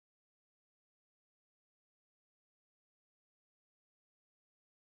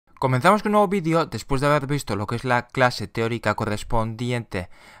Comenzamos con un nuevo vídeo después de haber visto lo que es la clase teórica correspondiente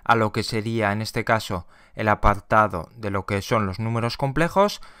a lo que sería en este caso el apartado de lo que son los números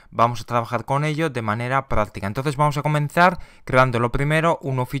complejos. Vamos a trabajar con ello de manera práctica. Entonces vamos a comenzar creando lo primero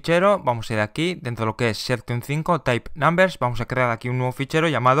un nuevo fichero. Vamos a ir aquí dentro de lo que es Search5 Type Numbers. Vamos a crear aquí un nuevo fichero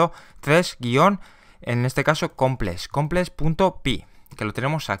llamado 3- en este caso complex.py, que lo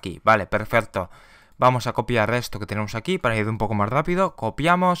tenemos aquí. Vale, perfecto. Vamos a copiar esto que tenemos aquí para ir un poco más rápido.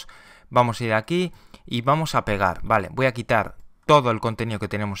 Copiamos, vamos a ir aquí y vamos a pegar. Vale, voy a quitar todo el contenido que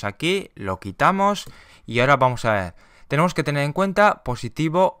tenemos aquí, lo quitamos y ahora vamos a ver. Tenemos que tener en cuenta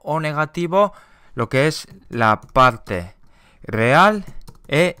positivo o negativo lo que es la parte real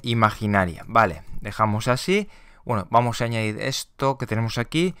e imaginaria. Vale, dejamos así. Bueno, vamos a añadir esto que tenemos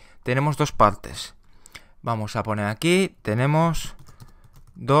aquí. Tenemos dos partes. Vamos a poner aquí, tenemos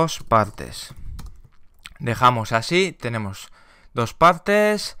dos partes. Dejamos así, tenemos dos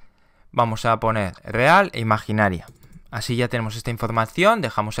partes, vamos a poner real e imaginaria. Así ya tenemos esta información,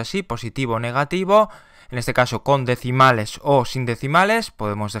 dejamos así, positivo o negativo, en este caso con decimales o sin decimales,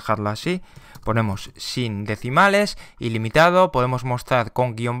 podemos dejarlo así, ponemos sin decimales, ilimitado, podemos mostrar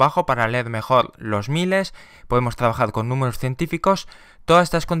con guión bajo para leer mejor los miles, podemos trabajar con números científicos. Todas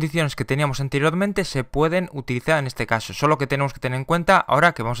estas condiciones que teníamos anteriormente se pueden utilizar en este caso, solo que tenemos que tener en cuenta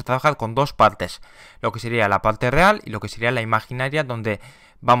ahora que vamos a trabajar con dos partes, lo que sería la parte real y lo que sería la imaginaria, donde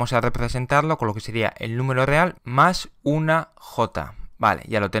vamos a representarlo con lo que sería el número real más una J. Vale,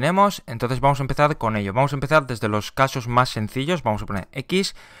 ya lo tenemos, entonces vamos a empezar con ello. Vamos a empezar desde los casos más sencillos, vamos a poner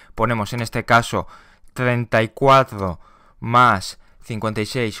X, ponemos en este caso 34 más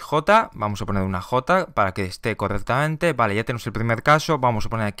 56J, vamos a poner una J para que esté correctamente. Vale, ya tenemos el primer caso, vamos a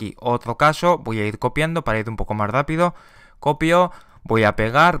poner aquí otro caso, voy a ir copiando para ir un poco más rápido, copio, voy a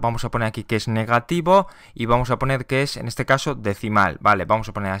pegar, vamos a poner aquí que es negativo y vamos a poner que es en este caso decimal. Vale, vamos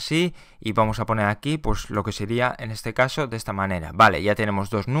a poner así y vamos a poner aquí pues lo que sería en este caso de esta manera. Vale, ya tenemos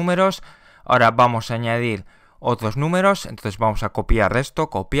dos números, ahora vamos a añadir otros números, entonces vamos a copiar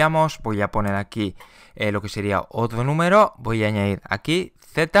esto, copiamos, voy a poner aquí lo que sería otro número, voy a añadir aquí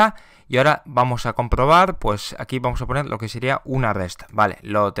Z y ahora vamos a comprobar, pues aquí vamos a poner lo que sería una resta. Vale,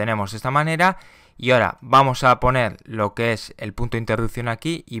 lo tenemos de esta manera y ahora vamos a poner lo que es el punto de interrupción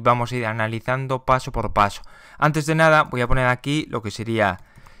aquí y vamos a ir analizando paso por paso. Antes de nada voy a poner aquí lo que sería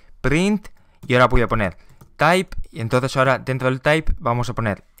print y ahora voy a poner type y entonces ahora dentro del type vamos a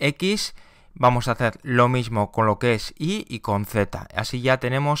poner X. Vamos a hacer lo mismo con lo que es y con Z. Así ya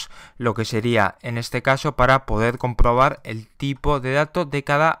tenemos lo que sería en este caso para poder comprobar el tipo de dato de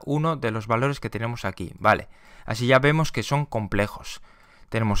cada uno de los valores que tenemos aquí. Vale, así ya vemos que son complejos.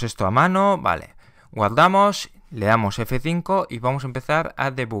 Tenemos esto a mano, vale. Guardamos, le damos F5 y vamos a empezar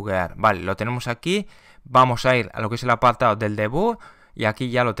a debuguear. Vale, lo tenemos aquí. Vamos a ir a lo que es el apartado del debug. Y aquí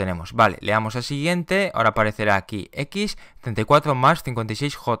ya lo tenemos. Vale, le damos a siguiente. Ahora aparecerá aquí X, 34 más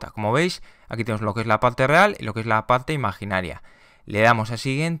 56J. Como veis, aquí tenemos lo que es la parte real y lo que es la parte imaginaria. Le damos a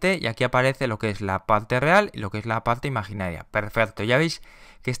siguiente y aquí aparece lo que es la parte real y lo que es la parte imaginaria. Perfecto, ya veis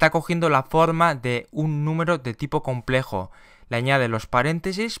que está cogiendo la forma de un número de tipo complejo. Le añade los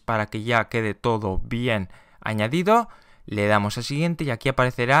paréntesis para que ya quede todo bien añadido. Le damos a siguiente y aquí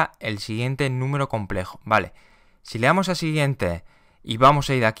aparecerá el siguiente número complejo. Vale, si le damos a siguiente y vamos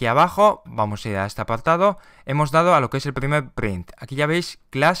a ir aquí abajo, vamos a ir a este apartado, hemos dado a lo que es el primer print. Aquí ya veis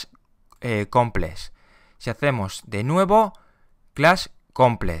class complex. Si hacemos de nuevo, class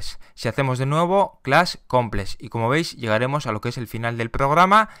complex. Si hacemos de nuevo, class complex. Y como veis, llegaremos a lo que es el final del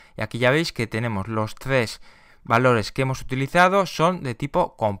programa. Y aquí ya veis que tenemos los tres valores que hemos utilizado son de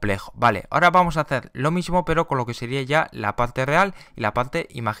tipo complejo. Vale, ahora vamos a hacer lo mismo pero con lo que sería ya la parte real y la parte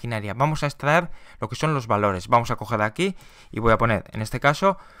imaginaria. Vamos a extraer lo que son los valores. Vamos a coger aquí y voy a poner en este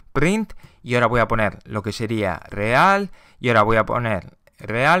caso print y ahora voy a poner lo que sería real y ahora voy a poner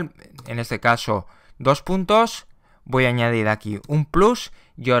real, en este caso dos puntos. Voy a añadir aquí un plus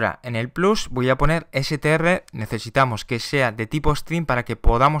y ahora en el plus voy a poner str, necesitamos que sea de tipo string para que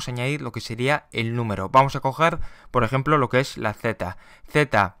podamos añadir lo que sería el número. Vamos a coger, por ejemplo, lo que es la z.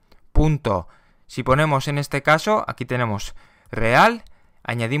 Z punto, si ponemos en este caso, aquí tenemos real,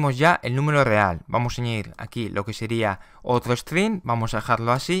 añadimos ya el número real. Vamos a añadir aquí lo que sería otro string, vamos a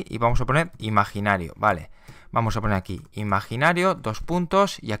dejarlo así y vamos a poner imaginario, vale. Vamos a poner aquí imaginario, dos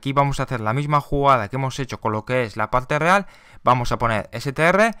puntos, y aquí vamos a hacer la misma jugada que hemos hecho con lo que es la parte real. Vamos a poner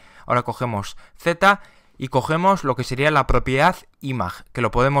str, ahora cogemos z y cogemos lo que sería la propiedad imag, que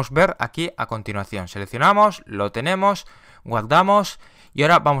lo podemos ver aquí a continuación. Seleccionamos, lo tenemos, guardamos Y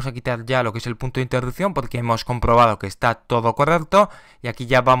ahora vamos a quitar ya lo que es el punto de interrupción porque hemos comprobado que está todo correcto. Y aquí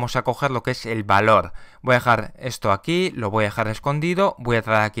ya vamos a coger lo que es el valor. Voy a dejar esto aquí, lo voy a dejar escondido. Voy a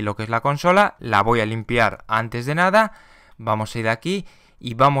traer aquí lo que es la consola, la voy a limpiar antes de nada. Vamos a ir aquí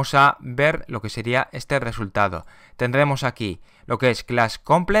y vamos a ver lo que sería este resultado. Tendremos aquí lo que es class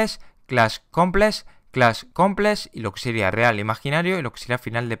complex, class complex, class complex y lo que sería real imaginario y lo que sería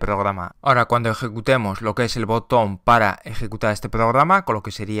final de programa. Ahora cuando ejecutemos lo que es el botón para ejecutar este programa, con lo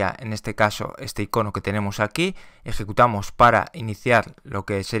que sería en este caso este icono que tenemos aquí, ejecutamos para iniciar lo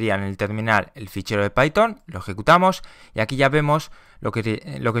que sería en el terminal el fichero de Python, lo ejecutamos y aquí ya vemos lo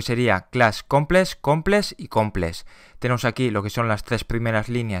que sería class complex, complex y complex. Tenemos aquí lo que son las tres primeras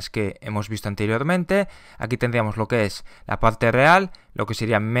líneas que hemos visto anteriormente. Aquí tendríamos lo que es la parte real, lo que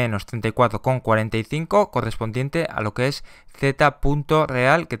sería menos 34,45 correspondiente a lo que es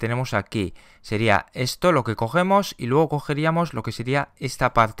z.real que tenemos aquí. Sería esto lo que cogemos y luego cogeríamos lo que sería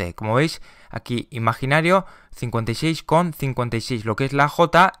esta parte. Como veis aquí imaginario 56,56. Lo que es la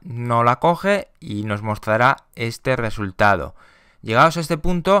J no la coge y nos mostrará este resultado. Llegados a este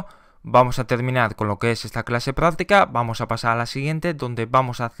punto, vamos a terminar con lo que es esta clase práctica, vamos a pasar a la siguiente donde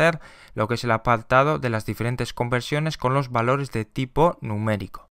vamos a hacer lo que es el apartado de las diferentes conversiones con los valores de tipo numérico.